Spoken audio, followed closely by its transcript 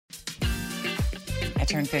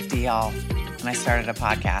turned 50, y'all, and I started a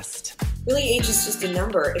podcast. Really, age is just a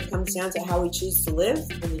number. It comes down to how we choose to live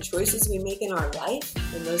and the choices we make in our life,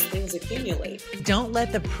 and those things accumulate. Don't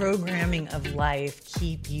let the programming of life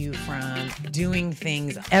keep you from doing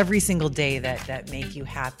things every single day that make you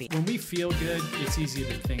happy. When we feel good, it's easy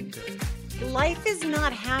to think good. Life is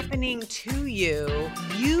not happening to you.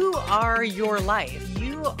 You are your life.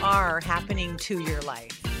 You are happening to your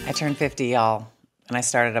life. I turned 50, y'all, and I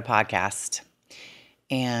started a podcast.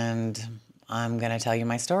 And I'm going to tell you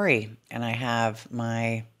my story. And I have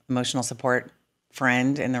my emotional support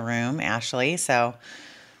friend in the room, Ashley. So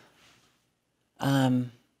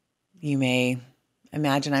you may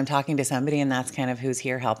imagine I'm talking to somebody, and that's kind of who's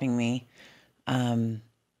here helping me.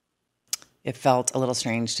 It felt a little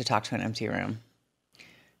strange to talk to an empty room.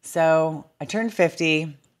 So I turned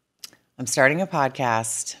 50. I'm starting a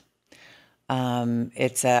podcast.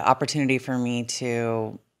 It's an opportunity for me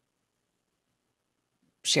to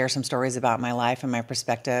share some stories about my life and my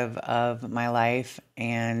perspective of my life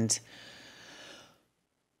and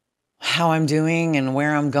how I'm doing and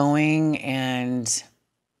where I'm going. And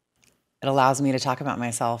it allows me to talk about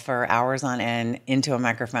myself for hours on end into a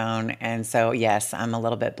microphone. And so, yes, I'm a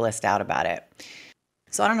little bit blissed out about it.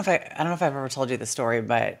 So I don't know if I've ever told you the story,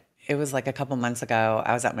 but it was like a couple months ago.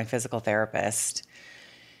 I was at my physical therapist.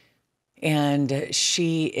 And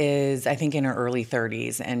she is, I think, in her early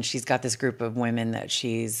 30s, and she's got this group of women that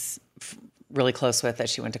she's really close with, that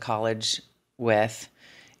she went to college with,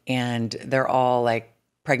 and they're all like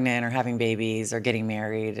pregnant or having babies or getting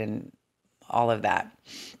married and all of that.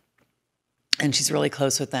 And she's really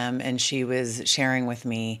close with them, and she was sharing with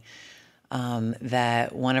me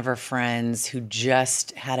that one of her friends who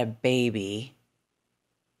just had a baby,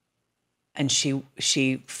 and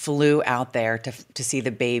she flew out there to see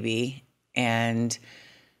the baby. And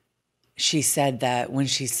she said that when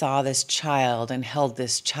she saw this child and held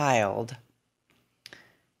this child,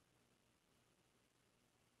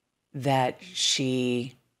 that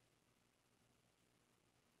she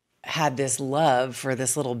had this love for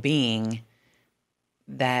this little being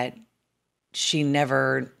that she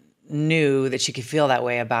never knew that she could feel that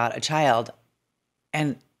way about a child.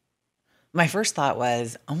 And my first thought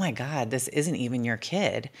was, oh my God, this isn't even your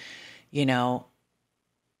kid, you know?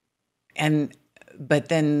 But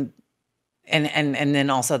then, and then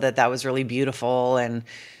also that was really beautiful. And,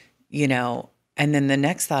 you know, and then the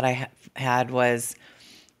next thought I had was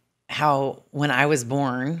how when I was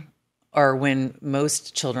born, or when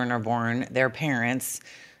most children are born, their parents,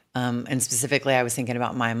 and specifically I was thinking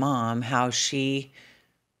about my mom, how she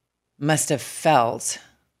must have felt,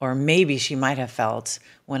 or maybe she might have felt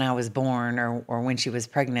when I was born or when she was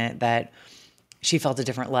pregnant, that she felt a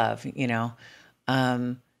different love, you know,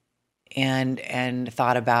 and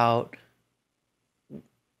thought about,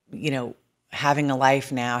 you know, having a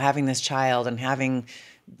life now, having this child and having,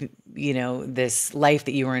 you know, this life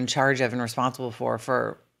that you were in charge of and responsible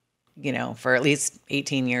for, you know, for at least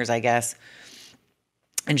 18 years, I guess.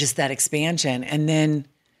 And just that expansion. And then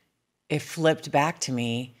it flipped back to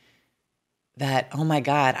me that, oh my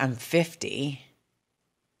God, I'm 50.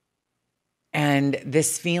 And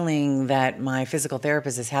this feeling that my physical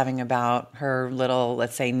therapist is having about her little,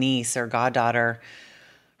 let's say, niece or goddaughter,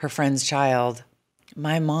 her friend's child,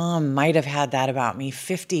 my mom might have had that about me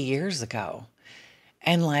 50 years ago.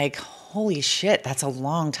 And like, holy shit, that's a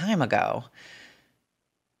long time ago.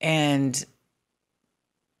 And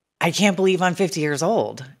I can't believe I'm 50 years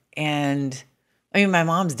old. And I mean, my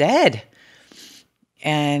mom's dead.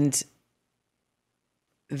 And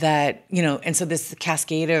that, you know, and so this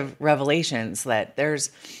cascade of revelations that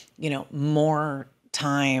there's, you know, more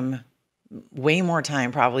time, way more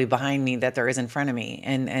time probably behind me that there is in front of me.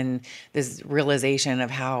 And this realization of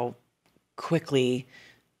how quickly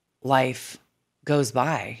life goes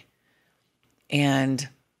by. And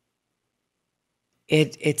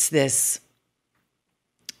it's this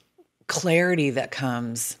clarity that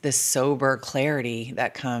comes, this sober clarity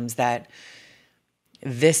that comes, that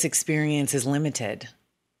this experience is limited.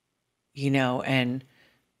 You know, and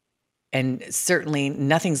certainly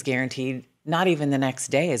nothing's guaranteed. Not even the next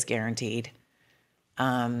day is guaranteed.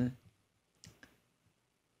 And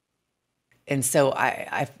so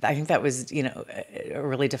I think that was, you know, a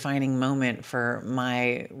really defining moment for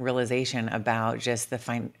my realization about just the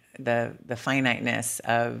finiteness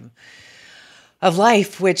of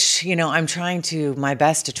life, which, you know, I'm trying to my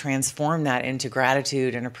best to transform that into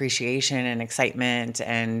gratitude and appreciation and excitement.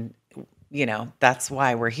 And you know, that's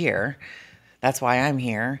why we're here. That's why I'm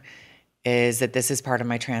here, is that this is part of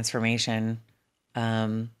my transformation,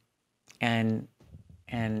 and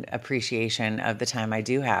appreciation of the time I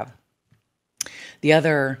do have. The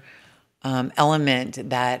other element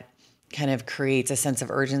that kind of creates a sense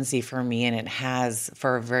of urgency for me, and it has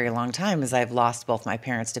for a very long time, is I've lost both my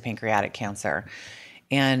parents to pancreatic cancer.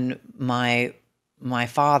 And my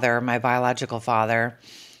father, my biological father,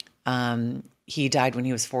 he died when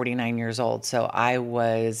he was 49 years old. So I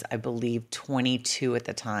was, I believe, 22 at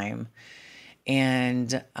the time.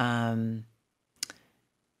 And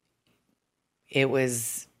it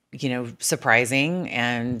was, surprising.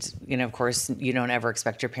 And, of course, you don't ever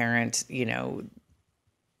expect your parent,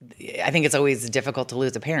 I think it's always difficult to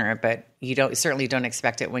lose a parent, but you certainly don't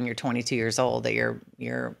expect it when you're 22 years old that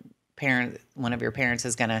your parent, one of your parents,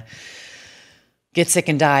 is going to get sick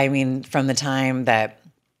and die. I mean, from the time that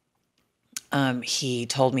he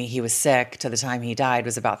told me he was sick to the time he died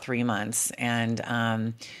was about 3 months. And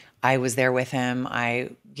I was there with him. I,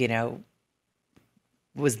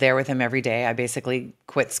 was there with him every day. I basically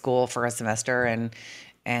quit school for a semester and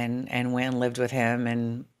went and lived with him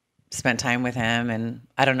and spent time with him. And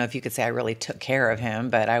I don't know if you could say I really took care of him,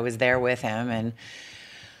 but I was there with him.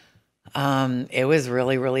 And it was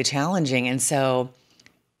really, really challenging. And so,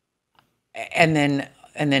 and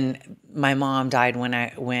then my mom died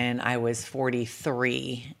when I was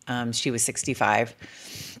 43. She was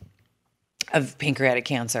 65 of pancreatic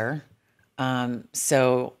cancer.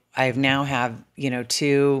 So I've now have,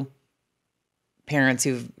 2 parents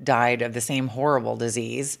who've died of the same horrible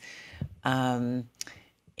disease.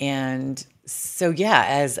 And so, yeah,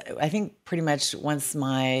 as I think pretty much once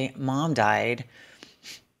my mom died,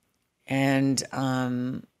 and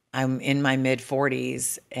I'm in my mid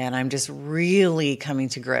 40s, and I'm just really coming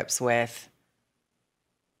to grips with,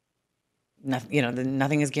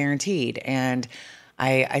 nothing is guaranteed. And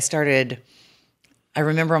I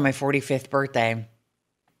remember on my 45th birthday,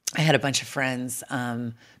 I had a bunch of friends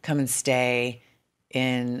come and stay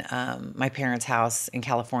in my parents' house in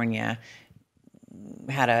California.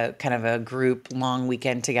 Had a kind of a group long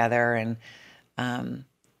weekend together, and I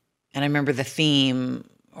remember the theme,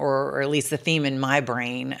 or at least the theme in my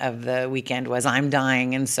brain of the weekend was, I'm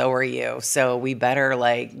dying and so are you. So we better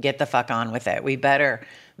get the fuck on with it. We better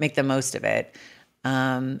make the most of it.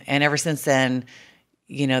 And ever since then,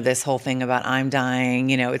 this whole thing about I'm dying,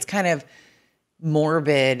 it's kind of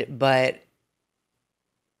morbid, but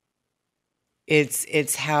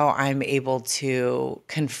it's how I'm able to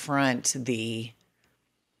confront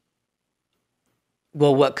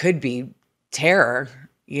what could be terror,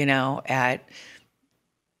 at,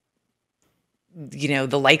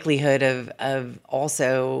 the likelihood of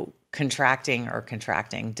also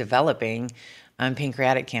developing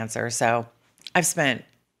pancreatic cancer. So I've spent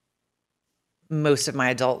most of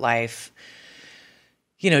my adult life,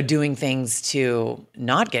 doing things to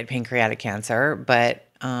not get pancreatic cancer, but,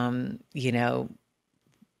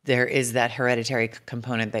 there is that hereditary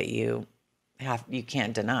component that you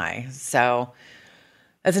can't deny. So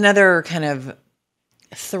that's another kind of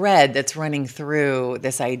thread that's running through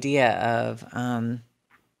this idea of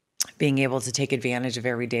being able to take advantage of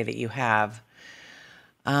every day that you have.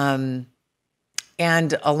 And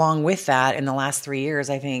along with that, in the last 3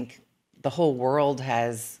 years, I think the whole world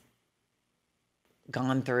has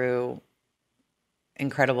gone through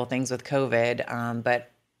incredible things with COVID.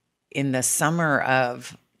 But in the summer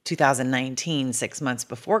of 2019, 6 months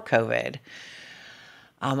before COVID,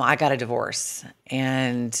 I got a divorce,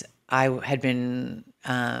 and I had been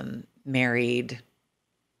married.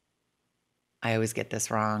 I always get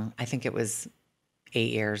this wrong. I think it was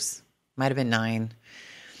 8 years, might have been 9.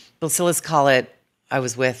 But so let's call it, I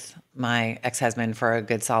was with my ex-husband for a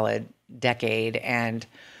good solid decade, and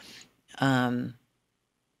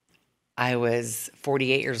I was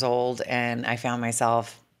 48 years old, and I found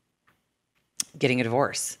myself getting a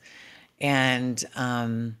divorce. And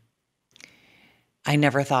I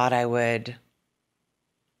never thought I would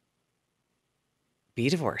be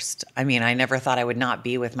divorced. I mean, I never thought I would not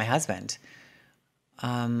be with my husband.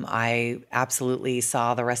 I absolutely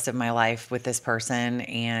saw the rest of my life with this person,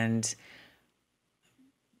 and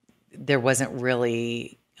there wasn't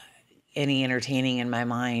really any entertaining in my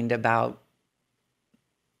mind about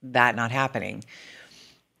that not happening.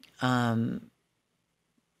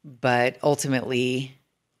 But ultimately,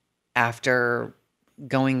 after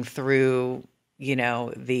going through,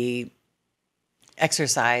 the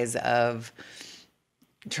exercise of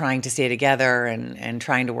trying to stay together and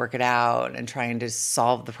trying to work it out and trying to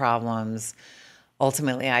solve the problems,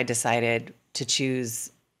 ultimately I decided to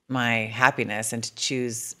choose my happiness and to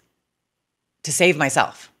choose to save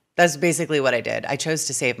myself. That's basically what I did. I chose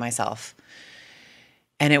to save myself.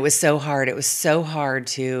 And it was so hard. It was so hard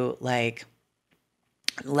to let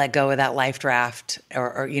go of that life draft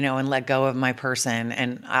or and let go of my person.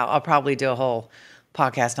 And I'll probably do a whole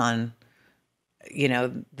podcast on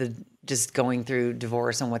the just going through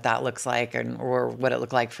divorce and what that looks like or what it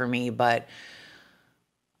looked like for me, but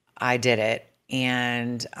I did it.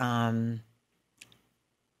 And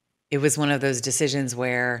it was one of those decisions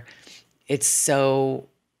where it's so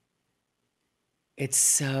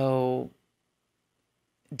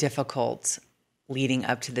difficult leading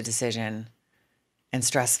up to the decision and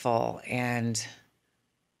stressful. And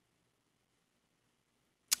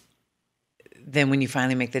then when you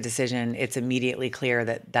finally make the decision, it's immediately clear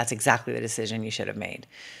that that's exactly the decision you should have made.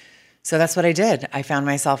 So that's what I did. I found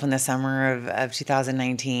myself in the summer of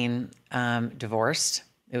 2019, divorced.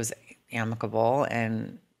 It was amicable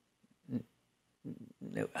and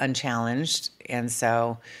unchallenged. And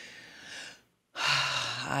so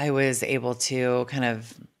I was able to kind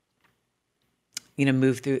of,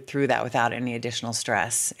 move through that without any additional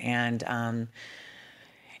stress. And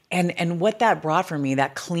what that brought for me,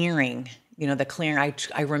 that clearing, the clearing,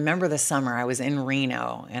 I remember the summer I was in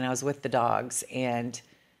Reno and I was with the dogs, and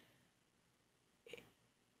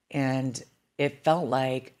it felt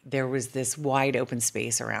like there was this wide open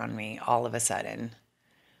space around me all of a sudden.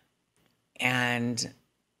 And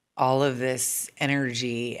all of this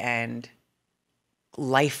energy and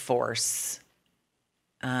life force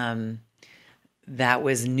that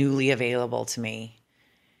was newly available to me.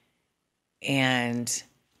 And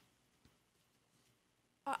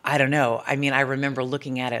I don't know. I mean, I remember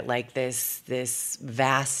looking at it like this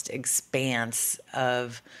vast expanse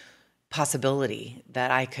of possibility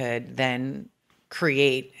that I could then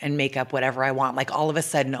create and make up whatever I want. Like all of a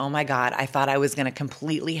sudden, oh my God, I thought I was going to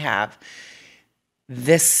completely have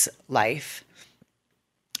this life.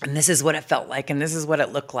 And this is what it felt like. And this is what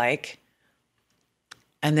it looked like.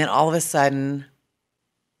 And then all of a sudden,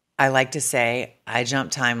 I like to say, I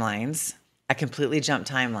jumped timelines. I completely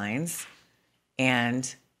jumped timelines.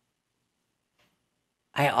 And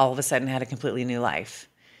I all of a sudden had a completely new life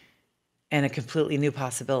and a completely new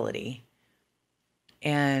possibility.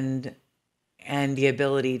 And the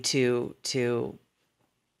ability to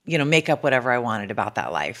make up whatever I wanted about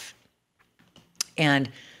that life.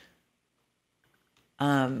 And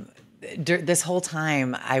this whole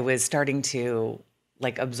time I was starting to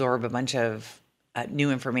absorb a bunch of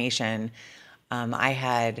new information. I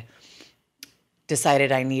had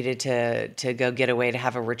decided I needed to go get away to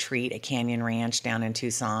have a retreat at Canyon Ranch down in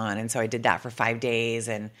Tucson. And so I did that for 5 days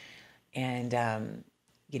and had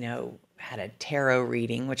a tarot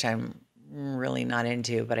reading, which I'm really not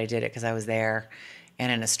into, but I did it because I was there,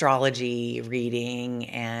 and an astrology reading,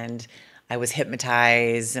 and I was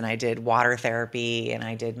hypnotized, and I did water therapy, and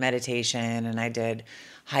I did meditation, and I did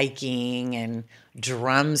hiking and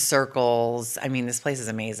drum circles. I mean, this place is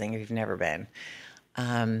amazing if you've never been.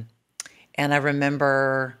 And I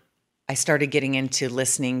remember I started getting into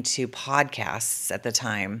listening to podcasts at the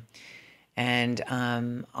time. And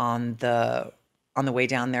on the way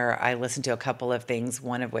down there, I listened to a couple of things,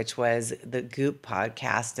 one of which was the Goop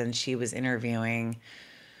podcast, and she was interviewing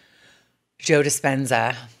Joe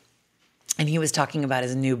Dispenza, and he was talking about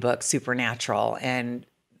his new book, Supernatural. And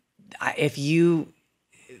I've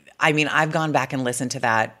gone back and listened to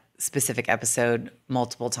that specific episode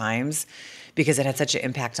multiple times because it had such an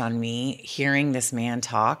impact on me, hearing this man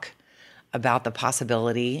talk about the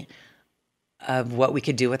possibility of what we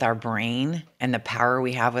could do with our brain and the power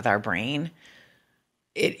we have with our brain.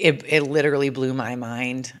 It literally blew my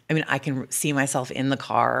mind. I mean, I can see myself in the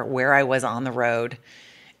car where I was on the road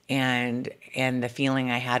and the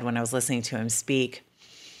feeling I had when I was listening to him speak.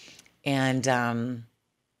 And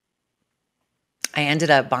I ended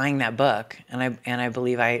up buying that book, and I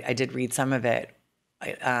believe I did read some of it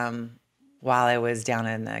while I was down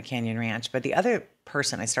in the Canyon Ranch. But the other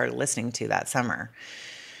person I started listening to that summer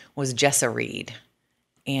was Jessa Reed,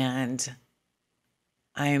 and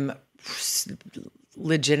I'm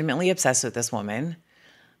legitimately obsessed with this woman.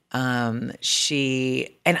 I've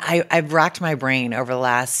racked my brain over the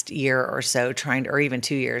last year or so or even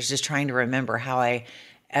 2 years, just trying to remember how I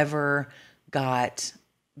ever got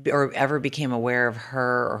or ever became aware of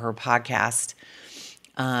her or her podcast.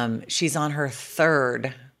 She's on her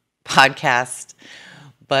third podcast,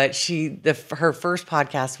 but her first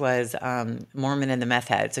podcast was Mormon and the Meth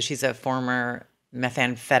Head. So she's a former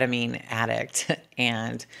methamphetamine addict,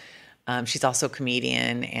 and she's also a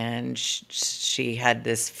comedian, and she had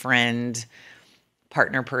this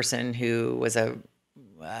partner person who was a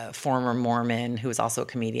former Mormon who was also a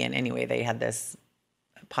comedian. Anyway, they had this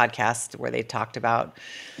podcast where they talked about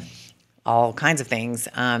all kinds of things.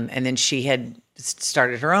 And then she had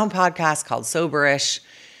started her own podcast called Soberish,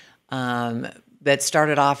 that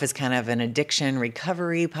started off as kind of an addiction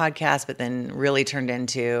recovery podcast, but then really turned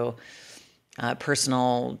into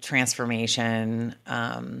personal transformation,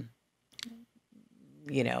 mind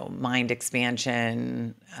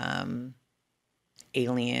expansion,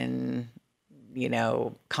 alien,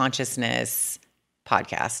 consciousness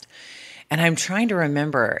podcast. And I'm trying to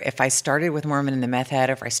remember if I started with Mormon and the Meth Head,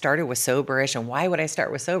 or if I started with Soberish, and why would I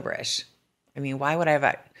start with Soberish? I mean, why would I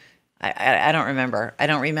have? I don't remember. I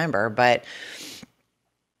don't remember, but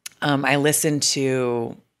I listened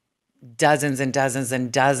to dozens and dozens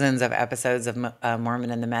and dozens of episodes of Mormon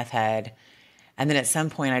and the Meth Head. And then at some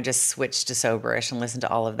point, I just switched to Soberish and listened to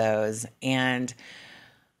all of those. And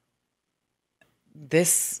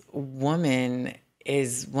this woman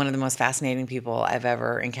is one of the most fascinating people I've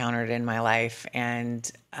ever encountered in my life. And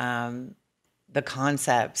the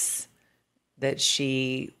concepts that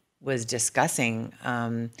she was discussing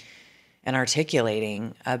and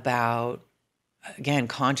articulating about, again,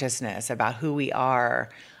 consciousness, about who we are,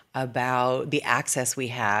 about the access we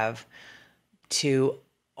have to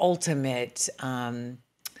ultimate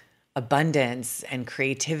abundance and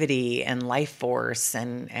creativity and life force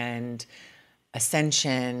and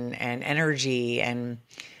ascension and energy, and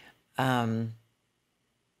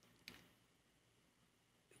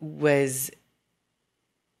was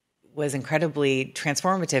incredibly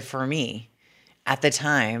transformative for me at the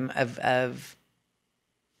time of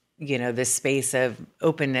this space of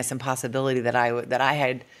openness and possibility that I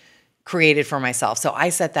had created for myself. So I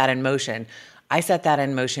set that in motion. I set that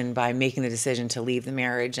in motion by making the decision to leave the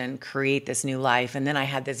marriage and create this new life. And then I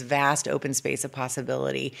had this vast open space of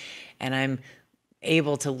possibility, and I'm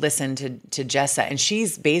able to listen to Jessa, and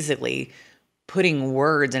she's basically putting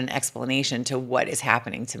words and explanation to what is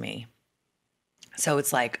happening to me. So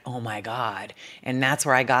it's like, oh my God. And that's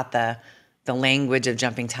where I got the language of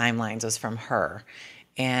jumping timelines, was from her.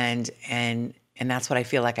 And that's what I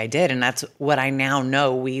feel like I did. And that's what I now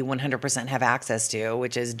know we 100% have access to,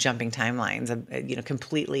 which is jumping timelines,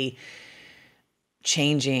 completely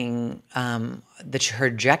changing the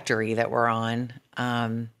trajectory that we're on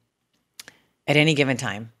at any given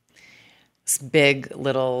time. It's big,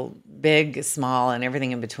 little, big, small, and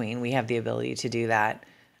everything in between. We have the ability to do that,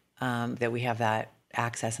 that we have that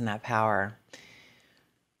access and that power.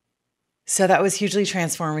 So that was hugely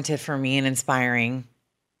transformative for me and inspiring.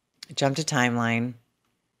 Jumped a timeline.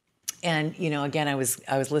 And, again, I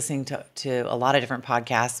was listening to a lot of different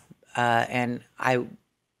podcasts, and I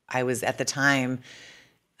was, at the time,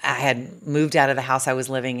 I had moved out of the house I was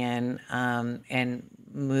living in, and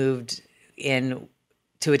moved in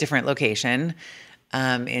to a different location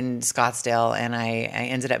in Scottsdale. And I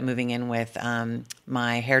ended up moving in with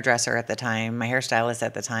my hairdresser at the time, my hairstylist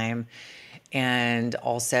at the time, and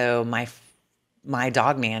also my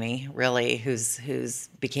dog nanny, really, who's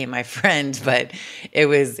became my friend. But it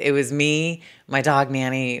was me, my dog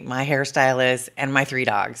nanny, my hairstylist, and my 3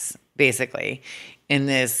 dogs, basically, in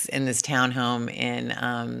this townhome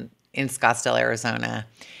in Scottsdale, Arizona.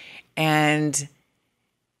 And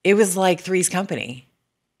it was like Three's Company.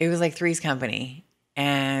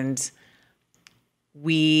 And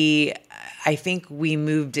I think we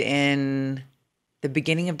moved in the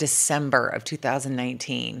beginning of December of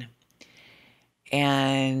 2019.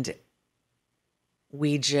 And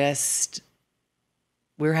we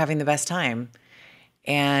were having the best time.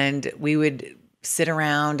 And we would sit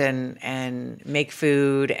around and make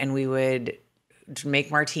food, and we would make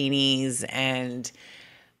martinis and,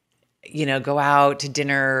 go out to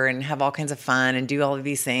dinner and have all kinds of fun and do all of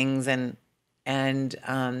these things. And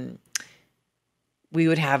we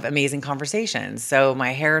would have amazing conversations. So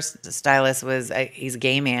my hairstylist he's a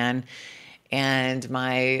gay man, and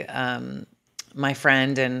my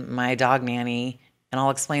friend and my dog nanny, and I'll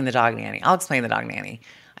explain the dog nanny.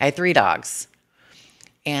 I had 3 dogs,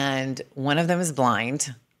 and one of them is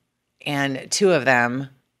blind, and 2 of them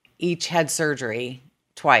each had surgery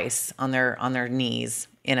twice on their knees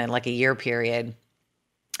in a year period.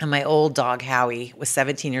 And my old dog, Howie, was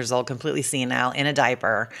 17 years old, completely senile, in a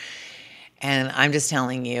diaper. And I'm just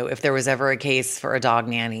telling you, if there was ever a case for a dog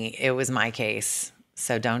nanny, it was my case.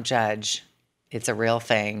 So don't judge. It's a real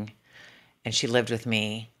thing. And she lived with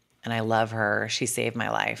me, and I love her. She saved my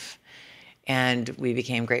life. And we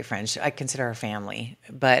became great friends. I consider her family,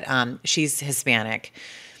 but she's Hispanic.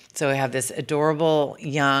 So I have this adorable,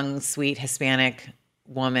 young, sweet Hispanic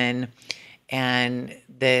woman, and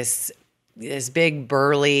this big,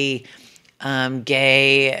 burly,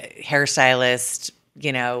 gay hairstylist,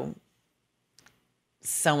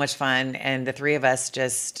 so much fun. And the 3 of us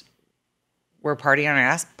just were partying our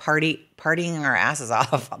asses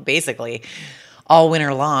off, basically, all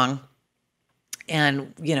winter long.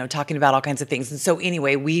 and, talking about all kinds of things. And so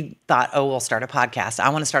anyway, we thought, oh, we'll start a podcast. I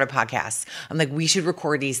want to start a podcast. I'm like, we should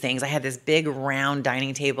record these things. I had this big round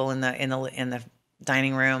dining table in the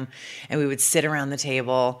dining room, and we would sit around the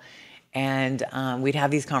table, and we'd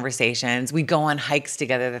have these conversations. We'd go on hikes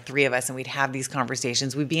together, the three of us, and we'd have these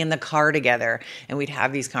conversations. We'd be in the car together, and we'd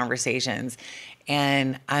have these conversations.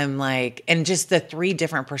 And I'm like, and just the three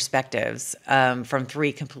different perspectives from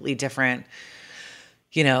three completely different,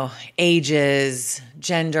 ages,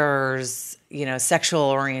 genders,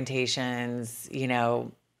 sexual orientations,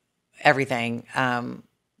 everything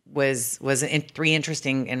was three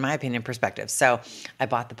interesting, in my opinion, perspectives. So I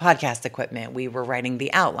bought the podcast equipment. We were writing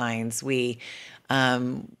the outlines. We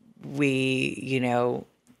were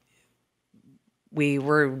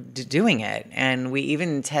doing it, and we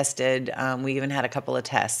even tested. We even had a couple of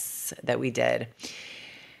tests that we did,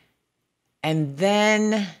 and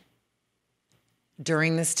then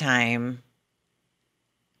during this time,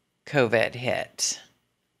 COVID hit,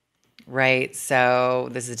 right? So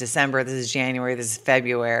this is December, this is January, this is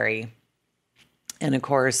February. And of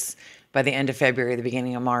course, by the end of February, the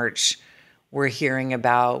beginning of March, we're hearing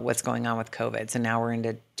about what's going on with COVID. So now we're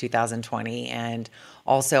into 2020. And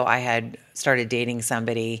also I had started dating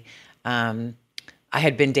somebody. I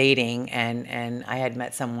had been dating and I had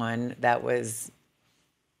met someone that was,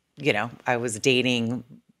 I was dating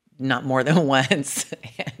not more than once.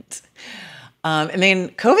 And then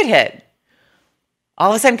COVID hit.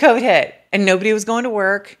 All of a sudden COVID hit and nobody was going to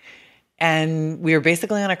work. And we were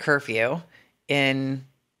basically on a curfew in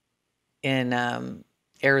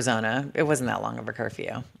Arizona. It wasn't that long of a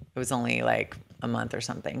curfew. It was only like a month or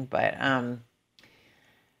something. But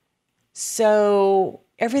so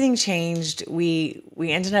everything changed. We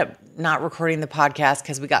ended up not recording the podcast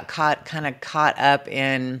because we got kind of caught up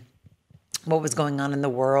in what was going on in the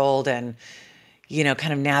world and,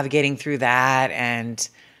 kind of navigating through that and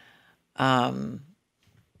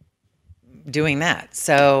doing that.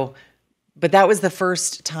 So, but that was the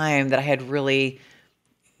first time that I had really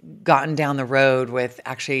gotten down the road with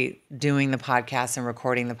actually doing the podcast and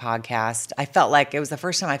recording the podcast. I felt like it was the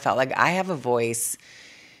first time I felt like I have a voice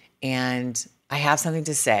and I have something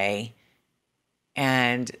to say,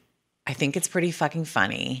 and I think it's pretty fucking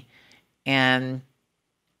funny. And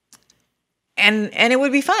it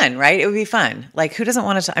would be fun, right? It would be fun. Like, who doesn't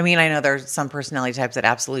want to, I know there's some personality types that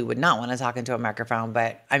absolutely would not want to talk into a microphone,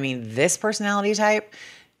 but this personality type,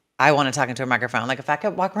 I want to talk into a microphone. Like, if I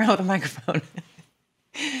could walk around with a microphone.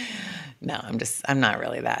 No, I'm not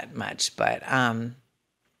really that much, but,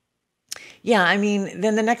 yeah,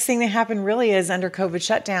 then the next thing that happened really is under COVID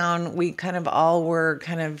shutdown, we kind of all were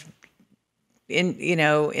kind of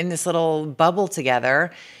in this little bubble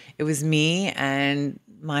together. It was me and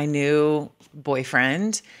my new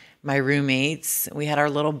boyfriend, my roommates. We had our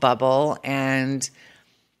little bubble. And,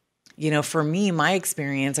 for me, my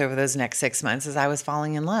experience over those next 6 months is I was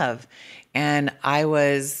falling in love. And I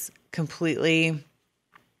was completely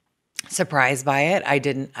surprised by it. I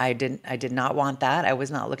did not want that. I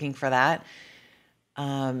was not looking for that.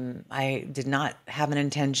 I did not have an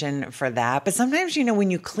intention for that. But sometimes,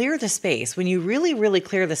 when you clear the space, when you really, really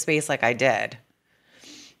clear the space like I did,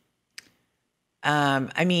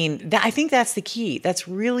 I think that's the key. That's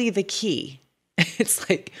really the key. It's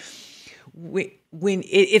like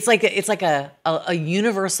it's like a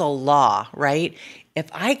universal law, right? If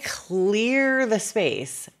I clear the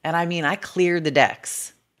space, and I cleared the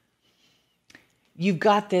decks, you've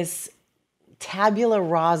got this tabula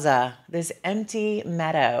rasa, this empty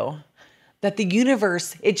meadow that the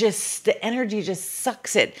universe, the energy just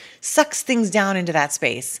sucks things down into that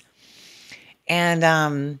space.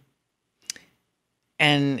 And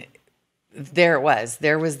there it was.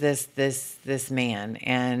 There was this man,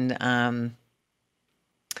 and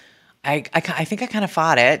I think I kind of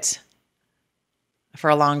fought it for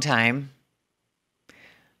a long time.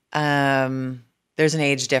 There's an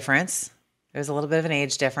age difference. There's a little bit of an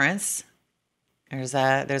age difference. There's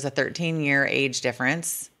a 13-year age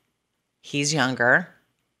difference. He's younger,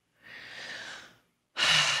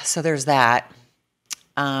 so there's that.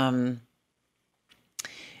 And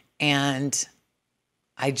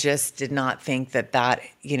I just did not think that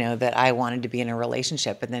I wanted to be in a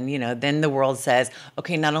relationship. And then, then the world says,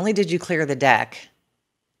 okay, not only did you clear the deck,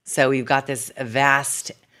 so you've got this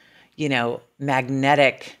vast,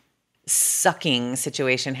 magnetic sucking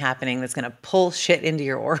situation happening that's going to pull shit into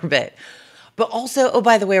your orbit, but also, oh,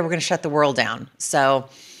 by the way, we're going to shut the world down. So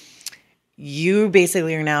you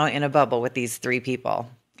basically are now in a bubble with these three people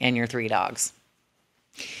and your three dogs.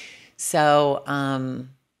 So,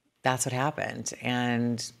 that's what happened.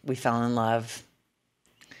 And we fell in love.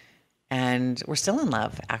 And we're still in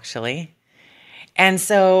love, actually. And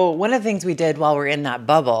so one of the things we did while we're in that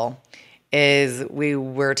bubble is we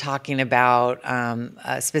were talking about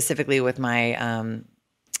specifically with my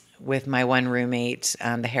one roommate,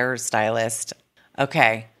 the hairstylist.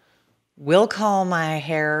 Okay, we'll call my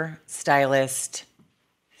hairstylist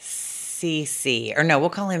CC, or no, we'll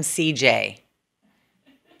call him CJ.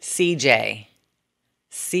 CJ.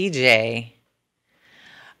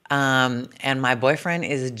 And my boyfriend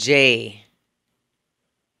is Jay.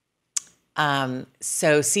 So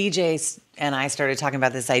CJ and I started talking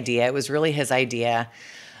about this idea. It was really his idea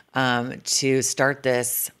to start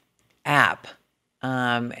this app.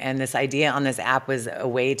 And this idea on this app was a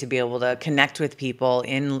way to be able to connect with people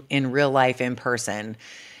in real life, in person.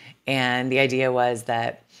 And the idea was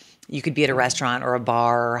that you could be at a restaurant or a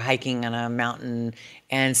bar or hiking on a mountain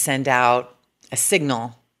and send out a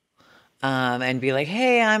signal and be like,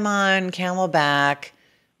 hey, I'm on Camelback,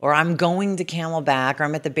 or I'm going to Camelback, or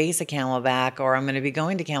I'm at the base of Camelback, or I'm going to be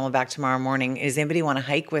going to Camelback tomorrow morning. Does anybody want to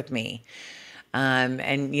hike with me?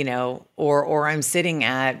 And, you know, or I'm sitting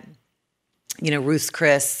at, you know, Ruth's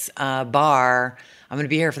Chris bar. I'm going to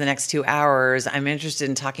be here for the next 2 hours. I'm interested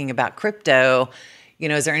in talking about crypto. You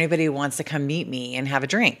know, is there anybody who wants to come meet me and have a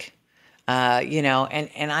drink? You know,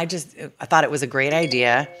 and I thought it was a great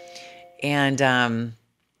idea. And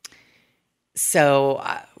so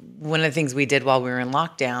one of the things we did while we were in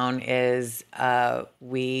lockdown is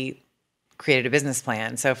we created a business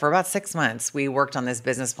plan. So for about 6 months, we worked on this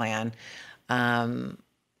business plan. And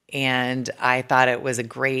I thought it was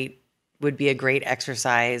would be a great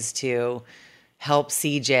exercise to help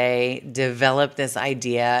CJ develop this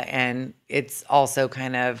idea. And it's also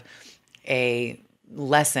kind of a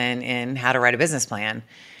lesson in how to write a business plan.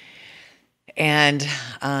 And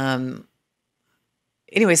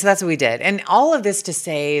anyway, so that's what we did. And all of this to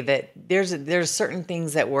say that there's certain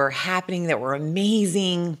things that were happening that were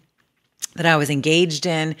amazing that I was engaged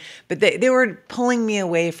in, but they were pulling me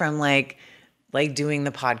away from like doing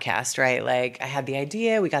the podcast, right? Like I had the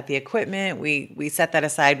idea, we got the equipment, we set that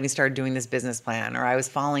aside, and we started doing this business plan, or I was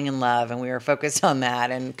falling in love and we were focused on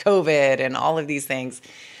that, and COVID and all of these things.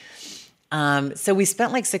 So we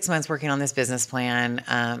spent like 6 months working on this business plan,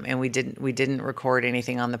 and we didn't record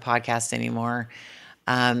anything on the podcast anymore.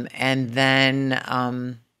 And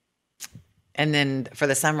then for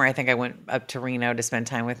the summer, I think I went up to Reno to spend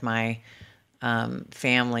time with my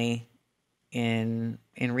family in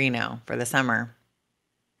Reno for the summer.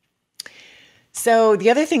 So the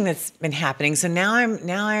other thing that's been happening, so now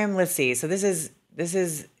I'm let's see. So this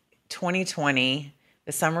is 2020,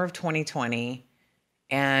 the summer of 2020,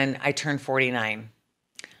 and I turned 49.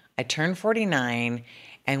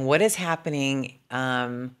 And what is happening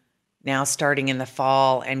now starting in the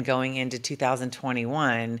fall and going into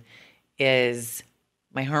 2021 is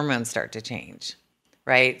my hormones start to change,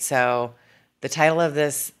 right? So the title of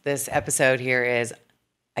this episode here is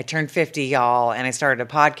I turned 50, y'all, and I started a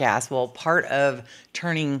podcast. Well, part of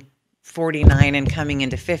turning 49 and coming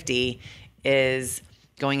into 50 is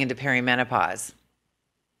going into perimenopause.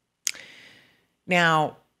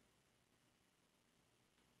 Now,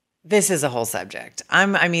 this is a whole subject.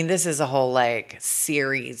 This is a whole like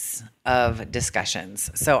series of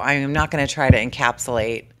discussions. So I am not going to try to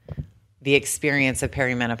encapsulate the experience of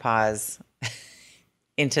perimenopause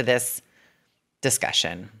into this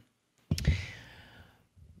discussion.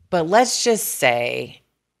 But let's just say,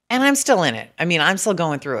 and I'm still in it. I'm still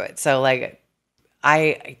going through it. So like,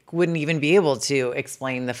 I wouldn't even be able to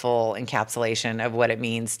explain the full encapsulation of what it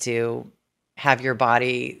means to have your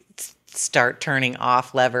body start turning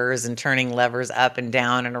off levers and turning levers up and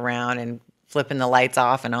down and around and flipping the lights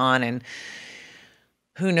off and on, and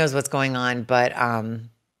who knows what's going on. But,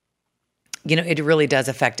 it really does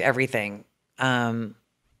affect everything.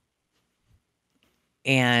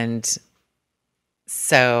 And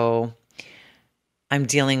so I'm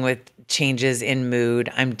dealing with changes in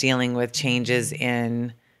mood. I'm dealing with changes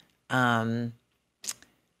in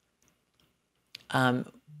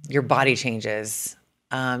your body changes.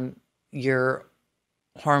 Your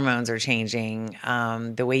hormones are changing.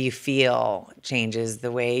 The way you feel changes.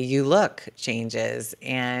 The way you look changes.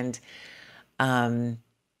 And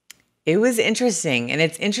it was interesting. And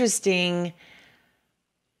it's interesting,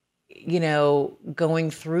 going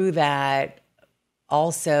through that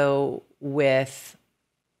also with,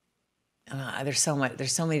 there's so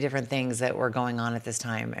many different things that were going on at this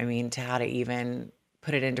time. To how to even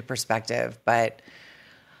put it into perspective. But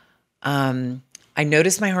I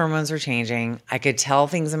noticed my hormones were changing. I could tell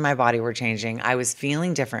things in my body were changing. I was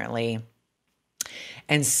feeling differently.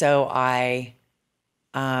 And so I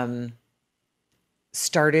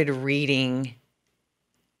started reading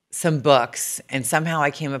some books, and somehow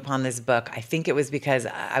I came upon this book. I think it was because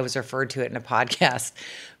I was referred to it in a podcast,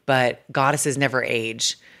 but Goddesses Never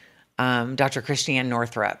Age. Dr. Christiane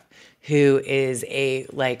Northrup, who is I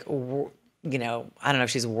don't know if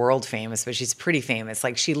she's world famous, but she's pretty famous.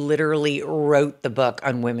 Like, she literally wrote the book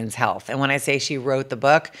on women's health. And when I say she wrote the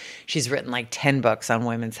book, she's written like 10 books on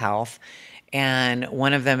women's health. And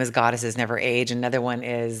one of them is Goddesses Never Age. Another one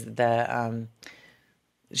is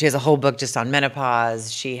she has a whole book just on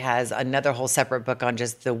menopause. She has another whole separate book on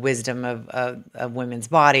just the wisdom of women's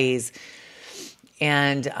bodies.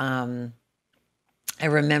 And I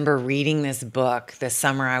remember reading this book the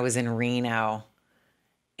summer I was in Reno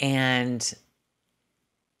and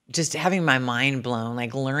just having my mind blown,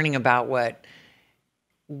 like learning about what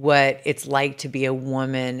it's like to be a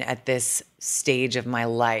woman at this stage of my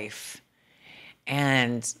life,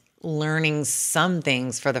 and learning some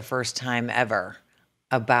things for the first time ever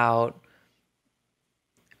about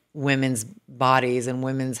women's bodies and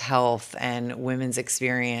women's health and women's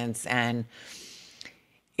experience. And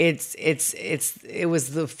it was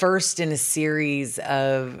the first in a series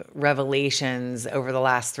of revelations over the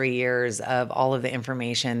last 3 years of all of the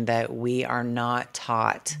information that we are not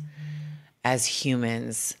taught as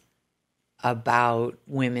humans about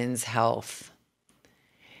women's health.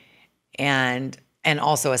 And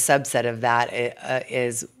also a subset of that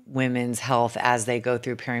is women's health as they go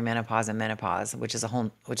through perimenopause and menopause, which is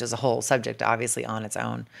a whole subject obviously on its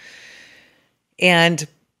own. And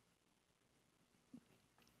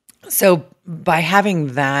so by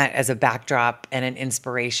having that as a backdrop and an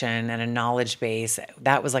inspiration and a knowledge base,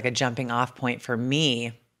 that was like a jumping off point for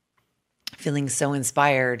me, feeling so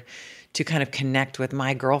inspired to kind of connect with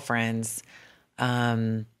my girlfriends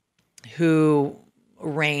who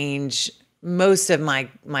range, most of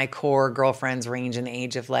my core girlfriends range in the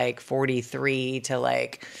age of like 43 to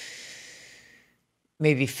like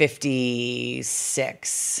maybe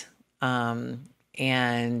 56. And,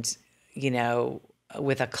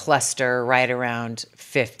 with a cluster right around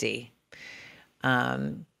 50,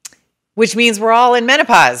 which means we're all in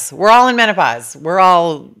menopause. We're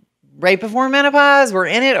all right before menopause. We're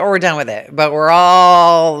in it or we're done with it, but we're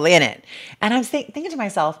all in it. And I'm thinking to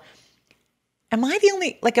myself, am I the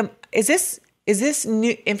only, is this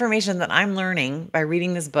new information that I'm learning by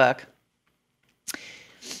reading this book?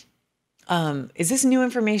 Is this new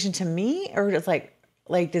information to me, or it's like,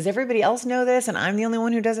 does everybody else know this and I'm the only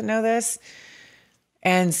one who doesn't know this?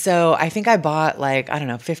 And so I think I bought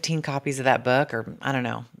 15 copies of that book, or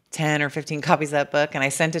 10 or 15 copies of that book. And I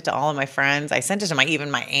sent it to all of my friends. I sent it to even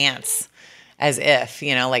my aunts, as if,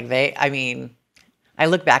 I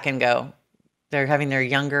look back and go, they're having their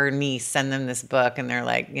younger niece send them this book, and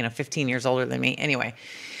they're 15 years older than me. Anyway,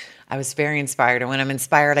 I was very inspired. And when I'm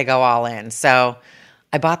inspired, I go all in. So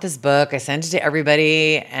I bought this book. I sent it to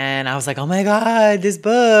everybody, and I was like, oh my God, this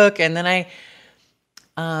book. And then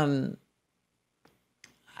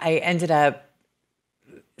I ended up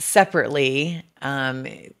separately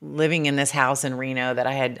living in this house in Reno that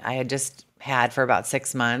I had just had for about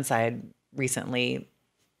 6 months. I had recently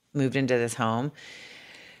moved into this home,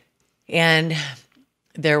 and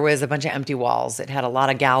there was a bunch of empty walls. It had a lot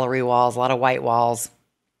of gallery walls, a lot of white walls,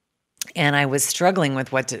 and I was struggling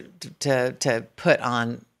with what to put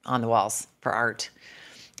on the walls for art.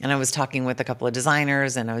 And I was talking with a couple of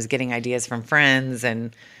designers, and I was getting ideas from friends,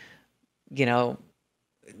 and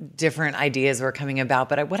different ideas were coming about.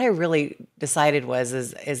 But what I really decided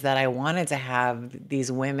is that I wanted to have these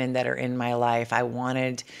women that are in my life. I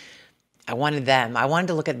wanted them. I wanted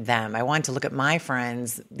to look at them. I wanted to look at my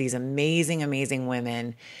friends, these amazing, amazing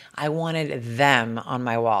women. I wanted them on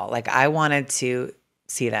my wall. I wanted to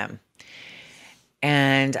see them.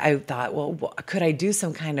 And I thought, well, could I do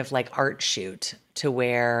some kind of art shoot to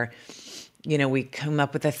where, we come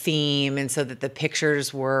up with a theme, and so that the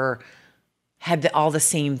pictures had all the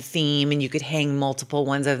same theme, and you could hang multiple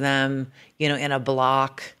ones of them, in a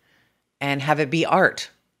block and have it be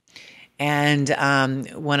art. And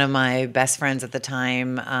one of my best friends at the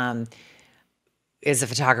time is a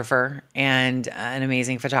photographer, and an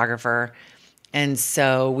amazing photographer. And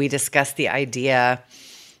so we discussed the idea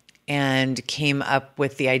and came up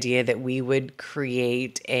with the idea that we would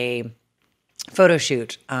create a photo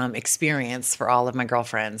shoot experience for all of my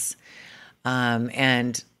girlfriends.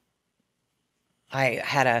 And I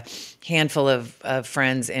had a handful of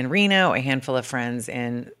friends in Reno, a handful of friends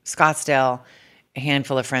in Scottsdale, a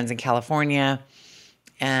handful of friends in California,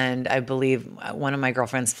 and I believe one of my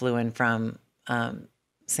girlfriends flew in from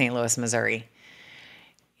St. Louis, Missouri.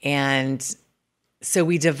 And so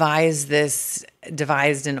we devised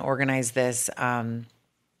and organized this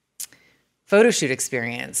photo shoot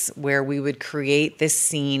experience where we would create this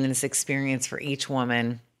scene and this experience for each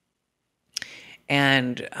woman.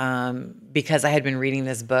 And because I had been reading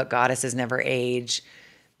this book, Goddesses Never Age,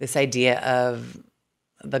 this idea of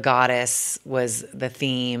the goddess was the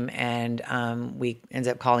theme, and we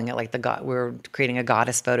ended up calling it like we were creating a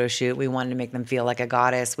goddess photo shoot. We wanted to make them feel like a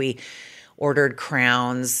goddess. We ordered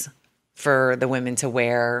crowns for the women to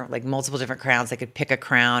wear, like multiple different crowns. They could pick a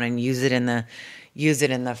crown and use it in the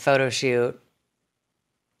photo shoot.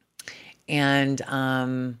 And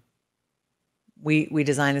we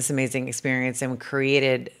designed this amazing experience, and we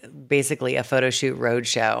created basically a photo shoot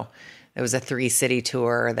roadshow. It was a 3-city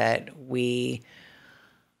tour that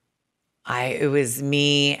it was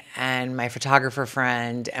me and my photographer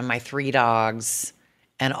friend and my 3 dogs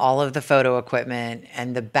and all of the photo equipment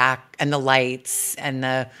and the lights and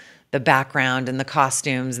the background and the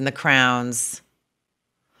costumes and the crowns.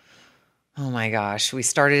 Oh my gosh. We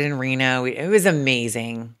started in Reno. It was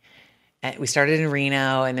amazing. We started in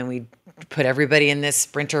Reno, and then we put everybody in this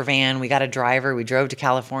Sprinter van. We got a driver. We drove to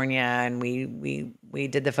California, and we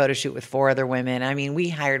did the photo shoot with 4 other women. I mean, we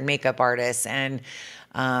hired makeup artists, and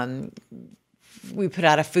we put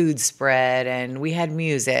out a food spread, and we had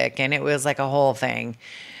music, and it was like a whole thing.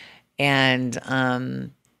 And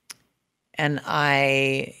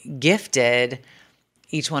I gifted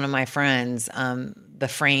each one of my friends the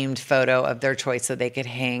framed photo of their choice so they could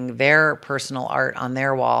hang their personal art on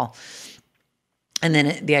their wall. And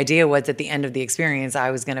then the idea was at the end of the experience, I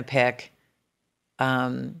was going to pick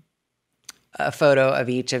a photo of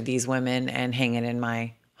each of these women and hang it in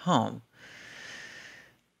my home.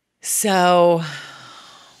 So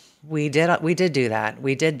we did do that.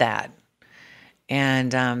 We did that.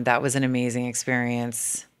 And that was an amazing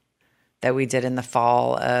experience that we did in the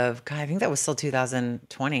fall of, God, I think that was still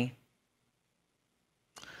 2020.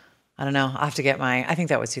 I don't know. I'll have to get I think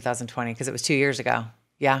that was 2020 because it was 2 years ago.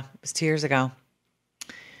 Yeah, it was 2 years ago.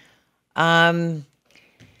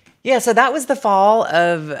 Yeah, so that was the fall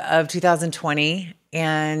of 2020.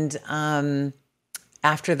 And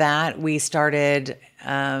after that, we started,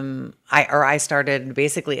 I started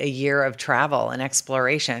basically a year of travel and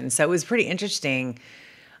exploration. So it was pretty interesting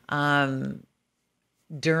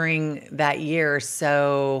during that year.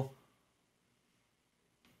 So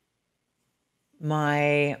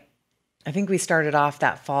I think we started off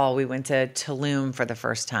that fall, we went to Tulum for the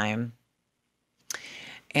first time.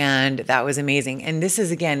 And that was amazing. And this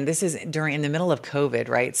is in the middle of COVID,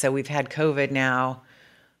 right? So we've had COVID now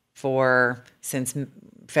since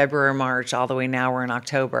February, March, all the way now we're in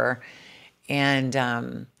October. And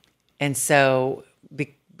so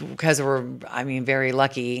because we're, very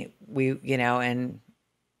lucky, and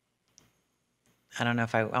I don't know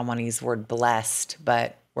if I want to use the word blessed,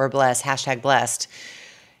 but we're blessed, #blessed.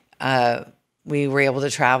 We were able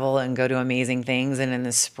to travel and go to amazing things. And in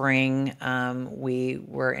the spring, we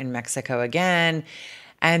were in Mexico again.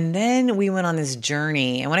 And then we went on this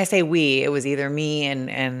journey. And when I say we, it was either me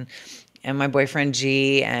and my boyfriend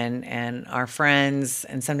G and our friends.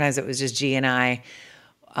 And sometimes it was just G and I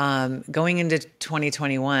going into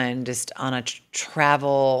 2021, just on a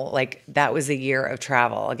travel, like that was a year of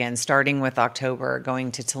travel. Again, starting with October,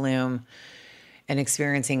 going to Tulum and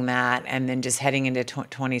experiencing that, and then just heading into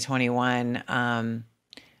 2021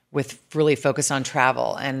 with really focus on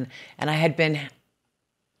travel. And I had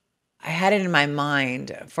it in my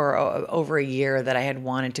mind for over a year that I had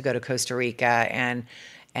wanted to go to Costa Rica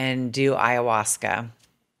and do ayahuasca.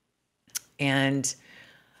 And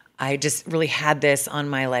I just really had this on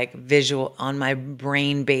my on my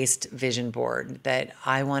brain-based vision board that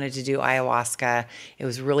I wanted to do ayahuasca. It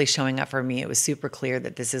was really showing up for me. It was super clear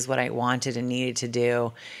that this is what I wanted and needed to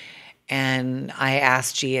do. And I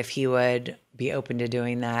asked G if he would be open to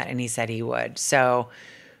doing that, and he said he would. So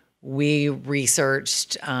we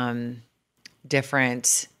researched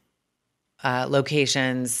different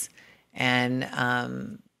locations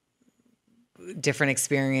and different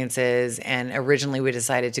experiences. And originally we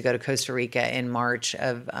decided to go to Costa Rica in March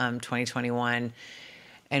of 2021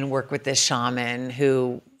 and work with this shaman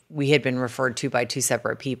who we had been referred to by 2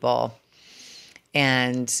 separate people.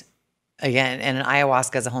 And again, and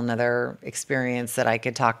ayahuasca is a whole nother experience that I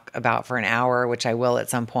could talk about for an hour, which I will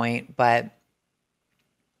at some point, but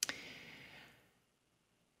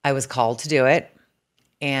I was called to do it.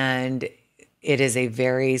 And it is a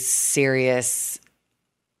very serious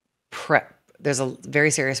there's a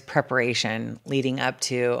very serious preparation leading up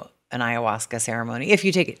to an ayahuasca ceremony. If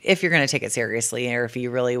you're going to take it seriously, or if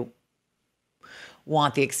you really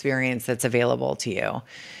want the experience that's available to you.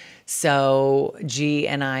 So G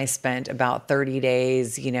and I spent about 30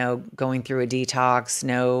 days, going through a detox,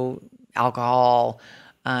 no alcohol,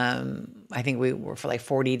 I think we were for like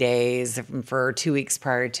 40 days. For 2 weeks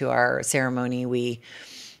prior to our ceremony, we,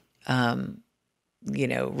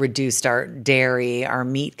 reduced our dairy, our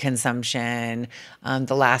meat consumption.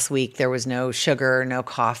 The last week, there was no sugar, no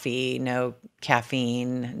coffee, no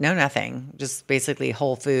caffeine, no nothing, just basically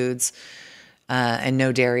whole foods, and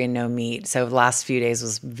no dairy and no meat. So the last few days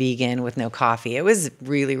was vegan with no coffee. It was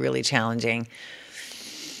really, really challenging.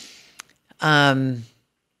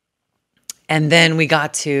 And then we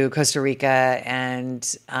got to Costa Rica, and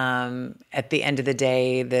at the end of the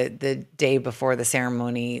day, the day before the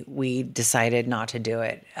ceremony, we decided not to do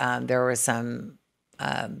it. There was some,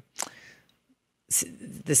 the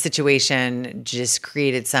situation just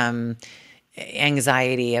created some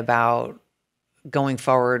anxiety about going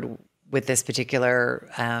forward with this particular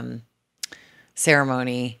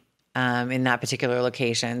ceremony in that particular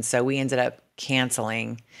location. So we ended up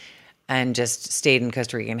canceling and just stayed in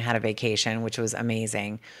Costa Rica and had a vacation, which was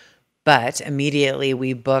amazing. But immediately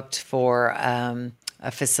we booked for a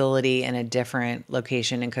facility in a different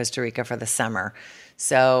location in Costa Rica for the summer.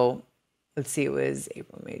 So let's see, it was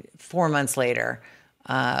April, May, 4 months later,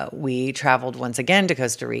 we traveled once again to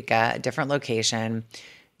Costa Rica, a different location,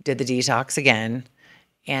 did the detox again.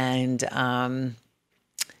 And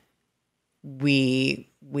we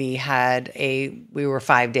were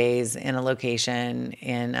 5 days in a location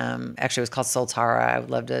in, actually it was called Soltara. I would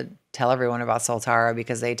love to tell everyone about Soltara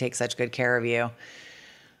because they take such good care of you.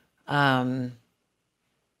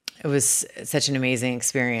 It was such an amazing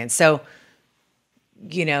experience. So,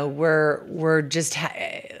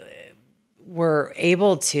 we're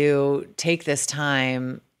able to take this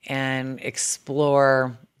time and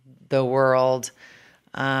explore the world,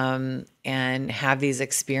 and have these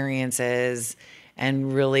experiences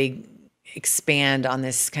and really expand on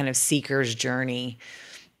this kind of seeker's journey.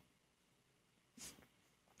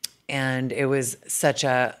 And it was such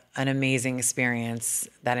an amazing experience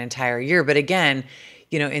that entire year. But again,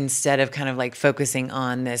 instead of kind of like focusing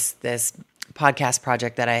on this podcast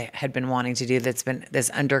project that I had been wanting to do, that's been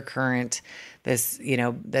this undercurrent, this,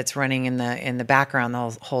 that's running in the background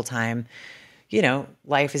the whole time,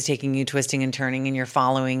 life is taking you twisting and turning, and you're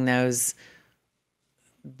following those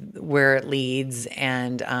where it leads.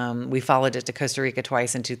 And we followed it to Costa Rica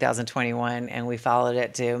twice in 2021, and we followed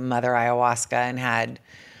it to Mother Ayahuasca and had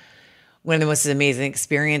one of the most amazing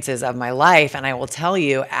experiences of my life. And I will tell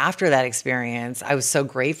you, after that experience, I was so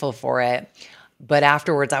grateful for it. But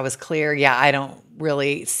afterwards, I was clear, I don't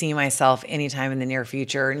really see myself anytime in the near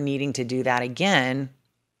future needing to do that again.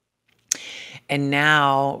 And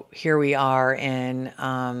now here we are in,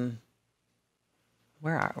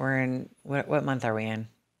 what month are we in?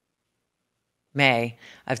 May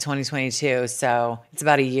of 2022. So it's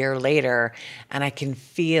about a year later, and I can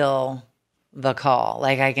feel the call.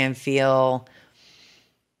 Like I can feel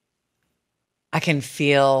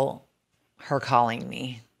her calling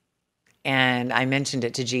me. And I mentioned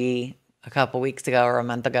it to G a couple weeks ago or a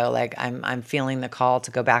month ago. Like I'm feeling the call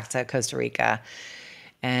to go back to Costa Rica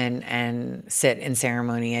and sit in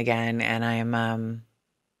ceremony again. And I'm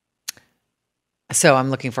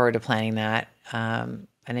looking forward to planning that. And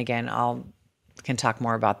again, can talk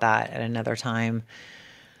more about that at another time.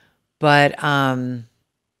 But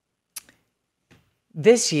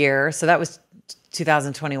this year, so that was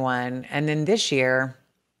 2021. And then this year,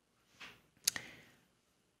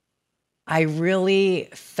 I really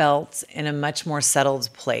felt in a much more settled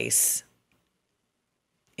place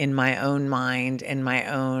in my own mind, in my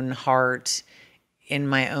own heart, in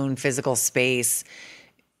my own physical space.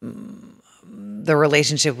 The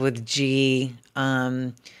relationship with G,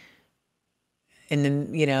 in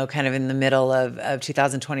the, kind of in the middle of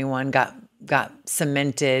 2021 got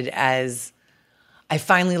cemented as I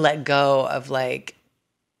finally let go of I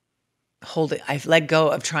let go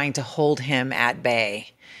of trying to hold him at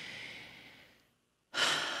bay.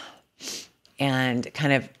 And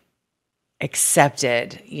kind of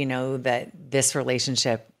accepted, that this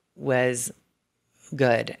relationship was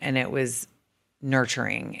good and it was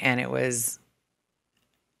nurturing and it was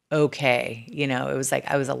okay. It was like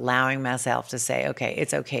I was allowing myself to say, okay,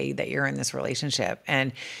 it's okay that you're in this relationship.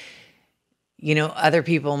 And, other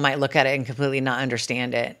people might look at it and completely not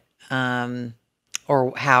understand it,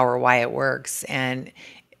 or how or why it works.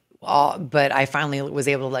 But I finally was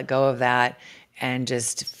able to let go of that and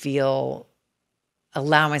just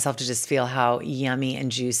allow myself to just feel how yummy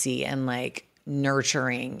and juicy and like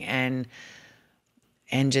nurturing and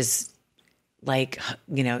just like,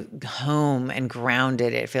 home and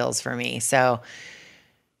grounded it feels for me. So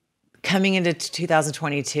coming into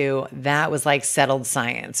 2022, that was like settled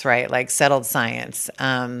science, right? Like settled science.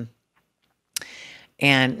 And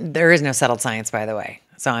there is no settled science, by the way.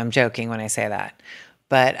 So I'm joking when I say that.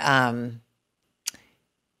 But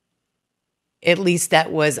at least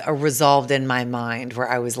that was resolved in my mind, where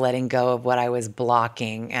I was letting go of what I was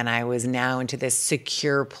blocking. And I was now into this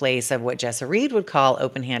secure place of what Jessa Reed would call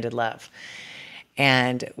open-handed love,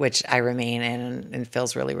 and which I remain in, and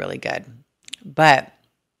feels really, really good. But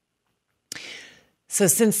so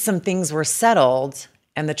since some things were settled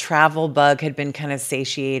and the travel bug had been kind of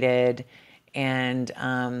satiated, and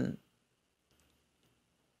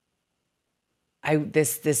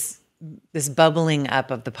this bubbling up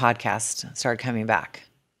of the podcast started coming back.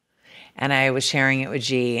 And I was sharing it with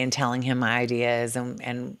G and telling him my ideas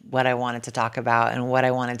and what I wanted to talk about and what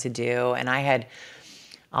I wanted to do. And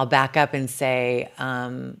I'll back up and say,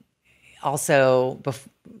 also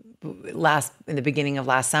in the beginning of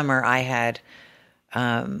last summer, I had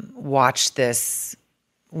watched this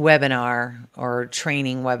webinar or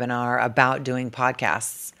training webinar about doing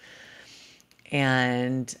podcasts.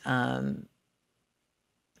 And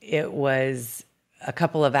it was a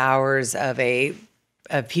couple of hours of very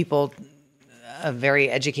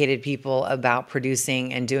educated people about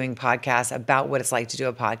producing and doing podcasts, about what it's like to do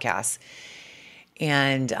a podcast.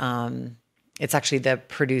 And it's actually the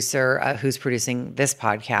producer who's producing this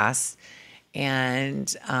podcast,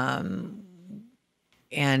 and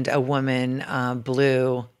a woman,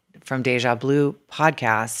 Blue, from Deja Blue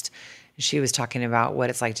podcast. She was talking about what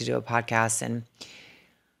it's like to do a podcast, and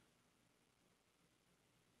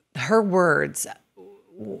her words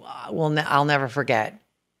I'll never forget,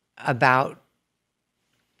 about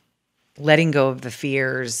letting go of the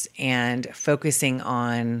fears and focusing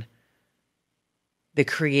on the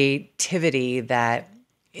creativity that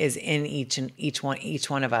is in each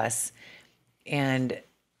one of us, and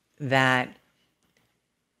that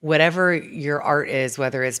whatever your art is,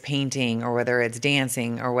 whether it's painting or whether it's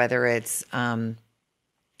dancing or whether it's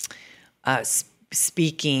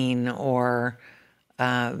speaking or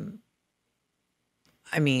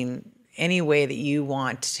any way that you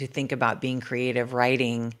want to think about being creative,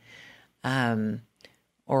 writing,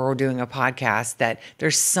 or doing a podcast, that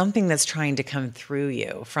there's something that's trying to come through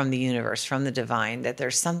you from the universe, from the divine, that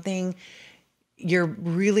there's something, you're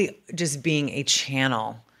really just being a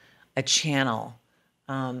channel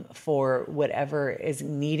for whatever is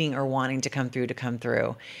needing or wanting to come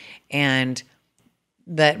through. And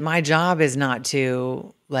that my job is not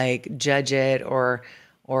to like judge it or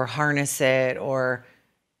harness it or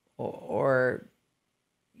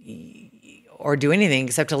do anything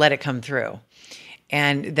except to let it come through.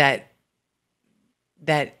 And that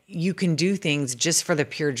you can do things just for the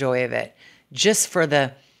pure joy of it, just for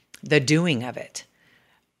the doing of it.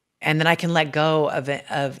 And then I can let go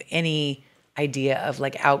of any idea of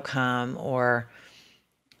like outcome or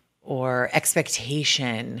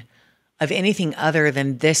expectation of anything other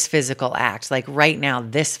than this physical act. Like right now,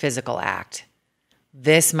 this physical act,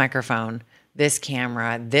 this microphone, this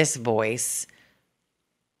camera, this voice,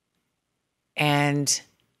 and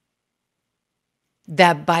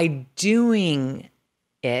that by doing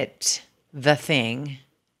it, the thing,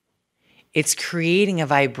 it's creating a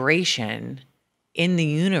vibration in the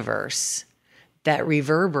universe that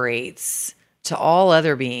reverberates to all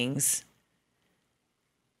other beings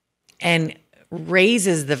and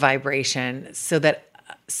raises the vibration so that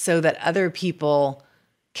other people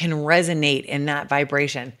can resonate in that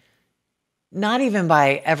vibration. Not even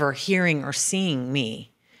by ever hearing or seeing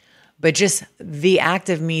me, but just the act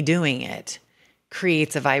of me doing it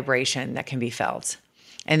creates a vibration that can be felt,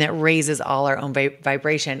 and that raises all our own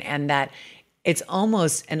vibration, and that it's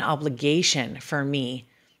almost an obligation for me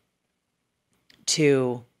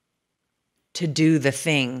to do the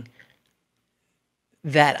thing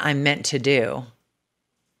that I'm meant to do.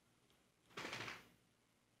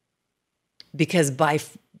 Because by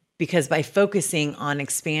focusing on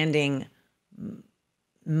expanding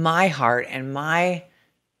my heart and my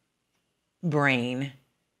brain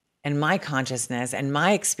and my consciousness and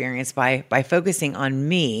my experience, by focusing on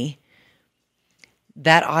me,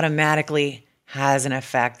 that automatically has an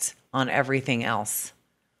effect on everything else.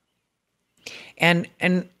 And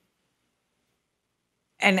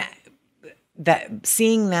that,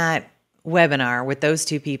 seeing that webinar with those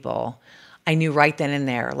two people, I knew right then and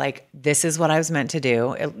there, like, this is what I was meant to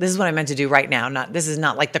do. This is what I'm meant to do right now. This is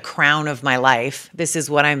not like the crown of my life. This is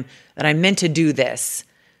what I'm meant to do this.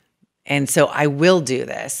 And so I will do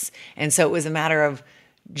this. And so it was a matter of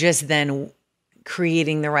just then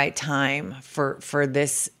creating the right time for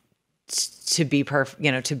this to be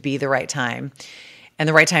perfect, to be the right time. And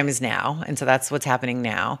the right time is now. And so that's what's happening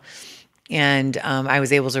now. And I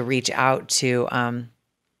was able to reach out to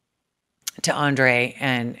Andre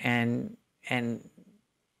and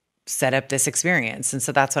set up this experience. And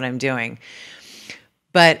so that's what I'm doing.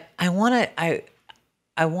 But I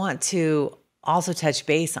want to also touch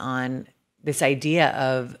base on this idea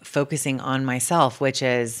of focusing on myself, which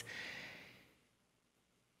is,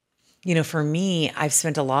 for me, I've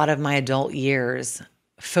spent a lot of my adult years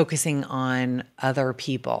focusing on other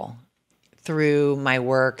people through my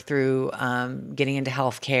work, through getting into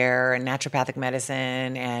healthcare and naturopathic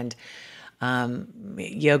medicine and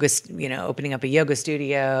yoga, opening up a yoga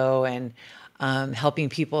studio and helping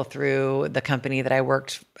people through the company that I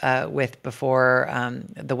worked with before,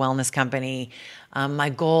 the wellness company. My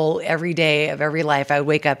goal every day of every life, I would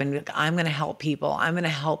wake up and be like, I'm going to help people. I'm going to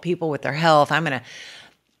help people with their health. I'm going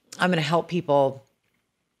to help people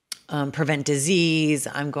prevent disease.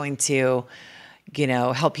 I'm going to,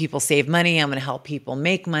 help people save money. I'm going to help people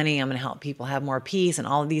make money. I'm going to help people have more peace and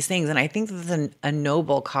all of these things. And I think that's a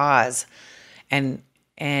noble cause. And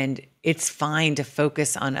it's fine to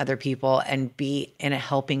focus on other people and be in a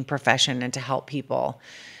helping profession and to help people.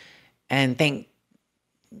 And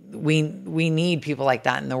we need people like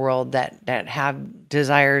that in the world that have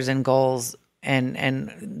desires and goals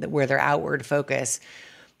and where they're outward focused.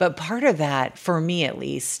 But part of that, for me at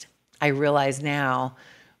least, I realize now,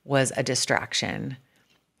 was a distraction.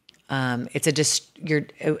 It's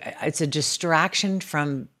a distraction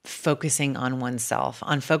from focusing on oneself,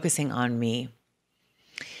 on focusing on me.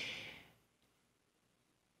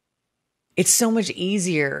 It's so much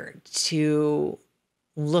easier to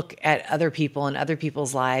look at other people and other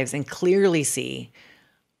people's lives and clearly see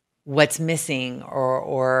what's missing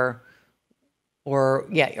or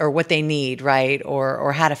what they need, right?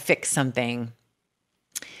 Or how to fix something.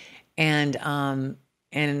 And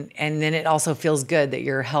then it also feels good that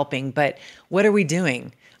you're helping. But what are we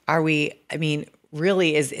doing?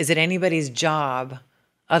 Really, is it anybody's job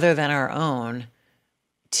other than our own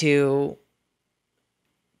to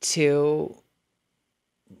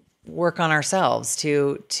work on ourselves,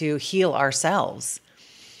 to heal ourselves?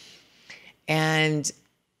 And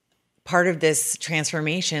part of this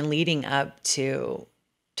transformation leading up to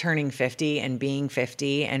turning 50 and being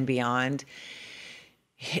 50 and beyond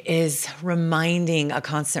is a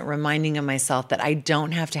constant reminding of myself that I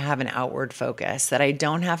don't have to have an outward focus, that I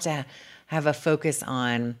don't have to have a focus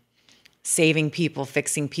on saving people,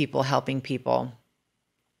 fixing people, helping people,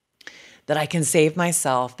 that I can save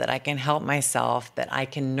myself, that I can help myself, that I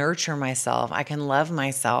can nurture myself, I can love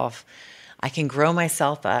myself, I can grow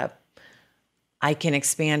myself up, I can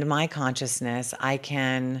expand my consciousness, I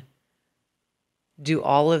can do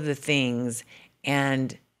all of the things,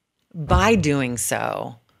 and by doing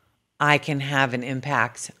so, I can have an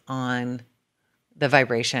impact on the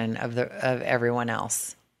vibration of everyone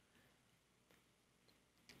else.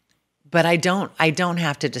 But I don't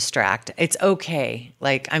have to distract. It's okay.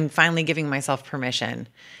 Like, I'm finally giving myself permission.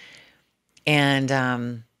 And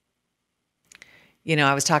I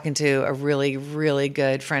was talking to a really, really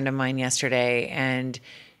good friend of mine yesterday, and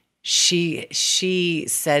she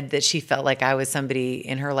said that she felt like I was somebody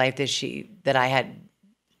in her life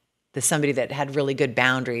somebody that had really good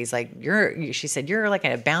boundaries. Like she said, you're like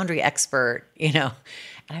a boundary expert, And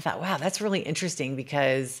I thought, wow, that's really interesting,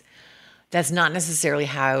 because that's not necessarily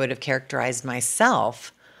how I would have characterized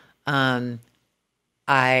myself. I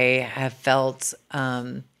have felt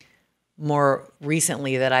more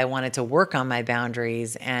recently that I wanted to work on my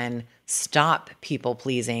boundaries and stop people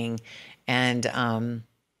pleasing. And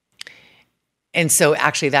so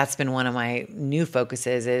actually that's been one of my new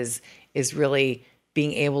focuses is really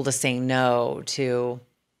being able to say no to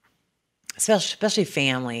especially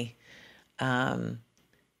family.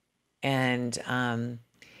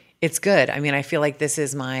 It's good. I feel like this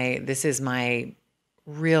is my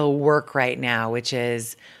real work right now, which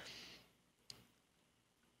is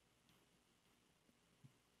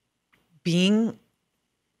being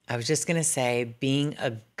a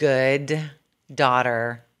good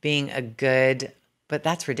daughter, but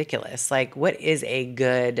that's ridiculous. Like, what is a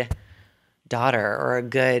good daughter or a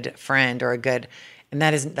good friend or and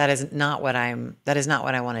that is not what I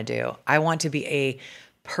want to do. I want to be a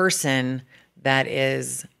person that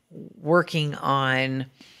is working on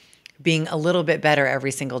being a little bit better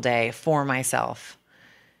every single day for myself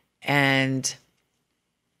and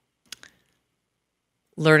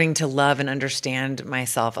learning to love and understand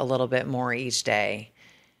myself a little bit more each day,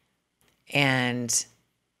 and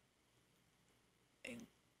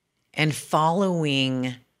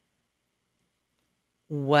following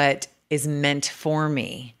what is meant for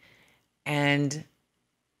me, and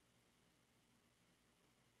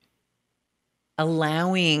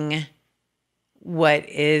allowing what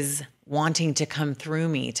is wanting to come through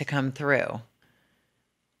me to come through.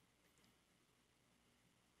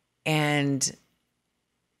 and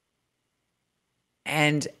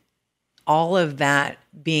and all of that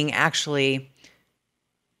being actually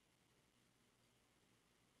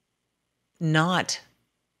not,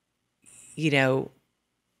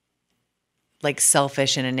 like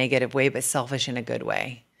selfish in a negative way, but selfish in a good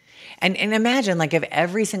way. And imagine, like, if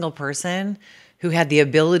every single person who had the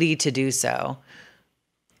ability to do so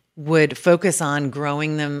would focus on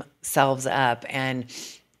growing themselves up and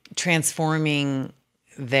transforming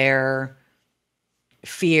their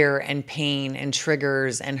fear and pain and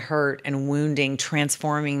triggers and hurt and wounding,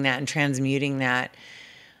 transforming that and transmuting that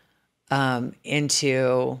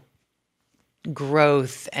into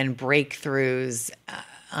growth and breakthroughs,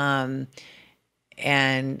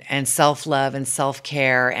 and self-love and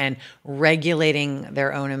self-care and regulating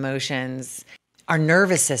their own emotions, our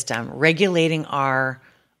nervous system, regulating our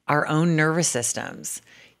own nervous systems.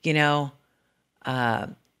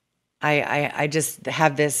 I just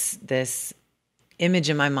have this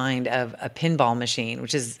image in my mind of a pinball machine,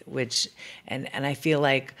 and I feel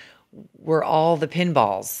like we're all the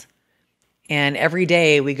pinballs. And every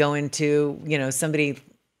day we go into, somebody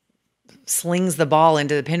slings the ball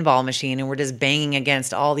into the pinball machine and we're just banging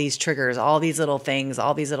against all these triggers, all these little things.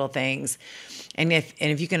 And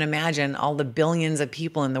if you can imagine all the billions of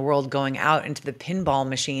people in the world going out into the pinball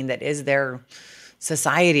machine that is their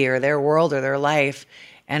society or their world or their life,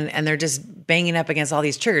 and they're just banging up against all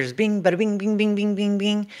these triggers, bing, bada, bing, bing, bing, bing, bing,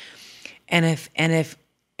 bing. And if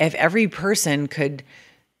every person could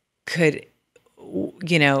take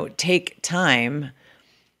time.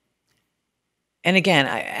 And again,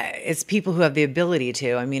 it's people who have the ability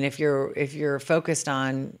to. I mean, if you're focused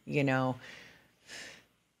on,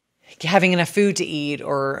 having enough food to eat,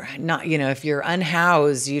 or not, if you're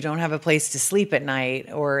unhoused, you don't have a place to sleep at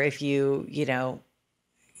night, or if you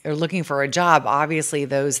are looking for a job, obviously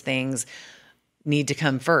those things need to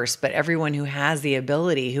come first. But everyone who has the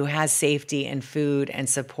ability, who has safety and food and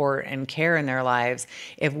support and care in their lives,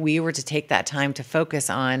 if we were to take that time to focus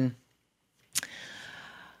on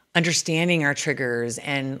understanding our triggers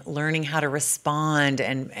and learning how to respond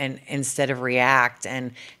and instead of react,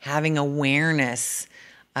 and having awareness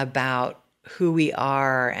about who we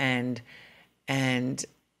are and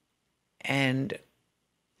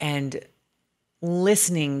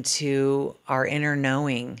listening to our inner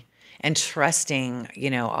knowing and trusting,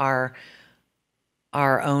 our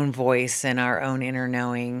own voice and our own inner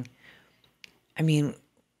knowing. I mean,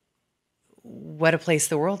 what a place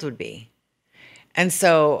the world would be. And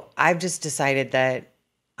so I've just decided that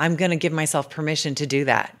I'm going to give myself permission to do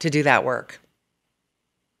that work.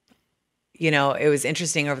 It was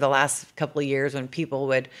interesting over the last couple of years when people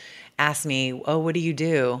would ask me, "Oh, what do you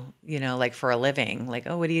do?" Like for a living, like,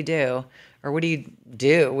 "Oh, what do you do?" Or "What do you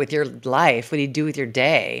do with your life? What do you do with your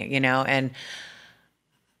day?" And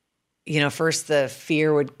first the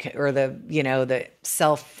fear or the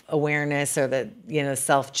self-awareness or the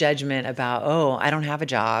self-judgment about, "Oh, I don't have a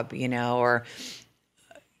job," or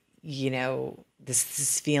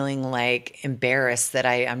this feeling like embarrassed that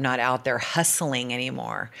I'm not out there hustling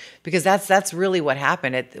anymore, because that's really what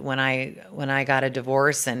happened when I got a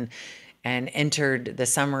divorce and entered the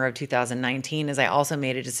summer of 2019. Is I also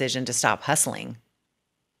made a decision to stop hustling.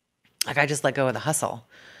 Like, I just let go of the hustle.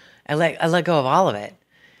 I let go of all of it.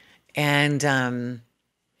 And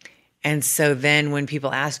so then when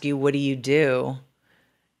people ask you, "What do you do?"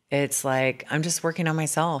 It's like, I'm just working on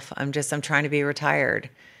myself. I'm trying to be retired.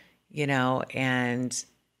 And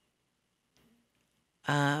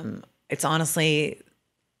it's honestly,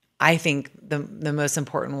 I think the most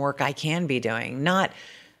important work I can be doing, not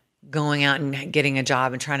going out and getting a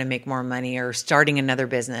job and trying to make more money, or starting another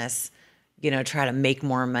business, try to make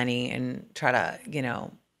more money and try to,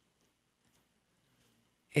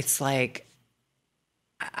 it's like,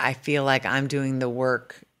 I feel like I'm doing the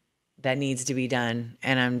work that needs to be done.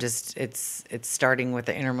 And it's starting with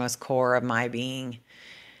the innermost core of my being.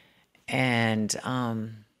 And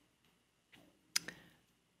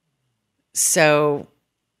so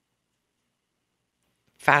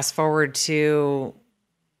fast forward to,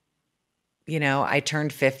 I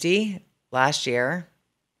turned 50 last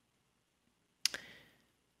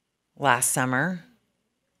summer,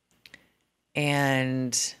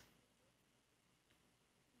 and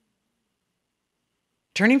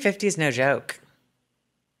turning 50 is no joke.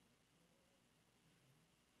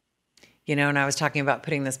 And I was talking about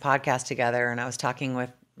putting this podcast together, and I was talking with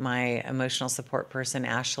my emotional support person,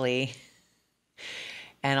 Ashley,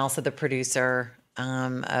 and also the producer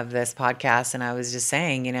of this podcast. And I was just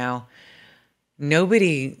saying,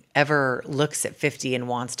 nobody ever looks at 50 and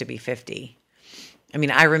wants to be 50. I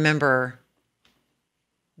mean, I remember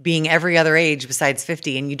being every other age besides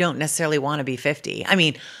 50, and you don't necessarily want to be 50. I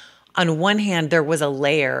mean, on one hand, there was a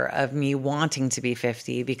layer of me wanting to be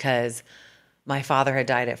 50 because my father had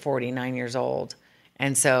died at 49 years old.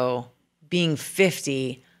 And so being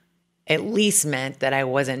 50 at least meant that I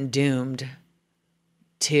wasn't doomed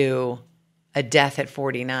to a death at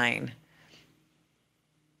 49.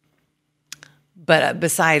 But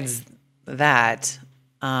besides that,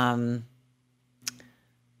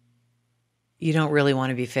 you don't really want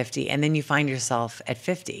to be 50. And then you find yourself at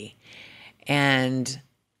 50. And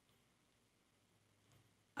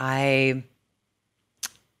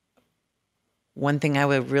one thing I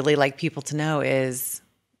would really like people to know is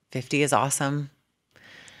 50 is awesome.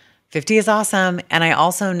 50 is awesome. And I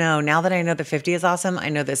also know, now that I know that 50 is awesome, I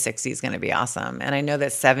know that 60 is going to be awesome. And I know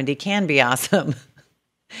that 70 can be awesome.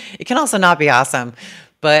 It can also not be awesome.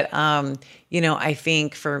 But, I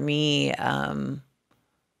think for me,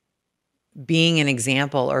 being an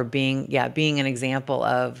example or being an example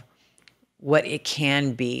of what it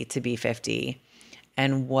can be to be 50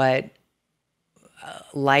 and what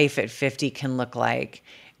life at 50 can look like,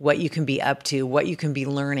 what you can be up to, what you can be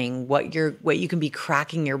learning, what you can be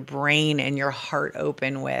cracking your brain and your heart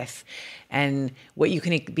open with, and what you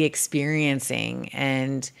can be experiencing,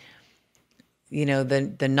 and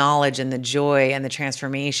the knowledge and the joy and the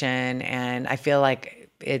transformation. And I feel like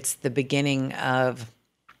it's the beginning of,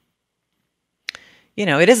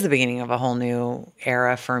 it is the beginning of a whole new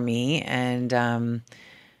era for me. And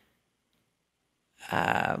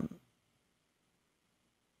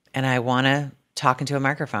I want to talk into a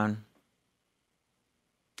microphone.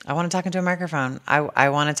 I want to talk into a microphone. I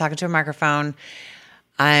want to talk into a microphone.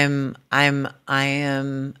 I am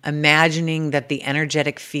imagining that the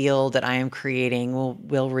energetic field that I am creating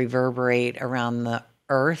will reverberate around the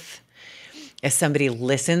earth. If somebody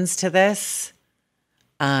listens to this,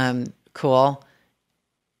 cool.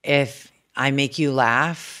 If I make you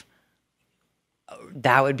laugh,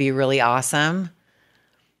 that would be really awesome.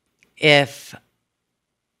 If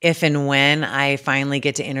and when I finally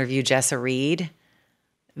get to interview Jessa Reed,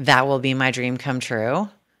 that will be my dream come true.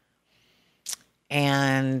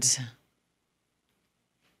 And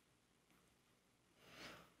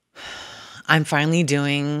I'm finally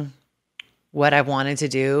doing what I wanted to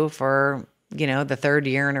do for, the third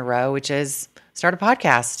year in a row, which is start a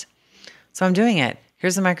podcast. So I'm doing it.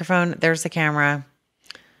 Here's the microphone. There's the camera.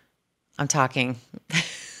 I'm talking.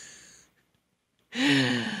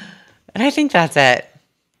 And I think that's it.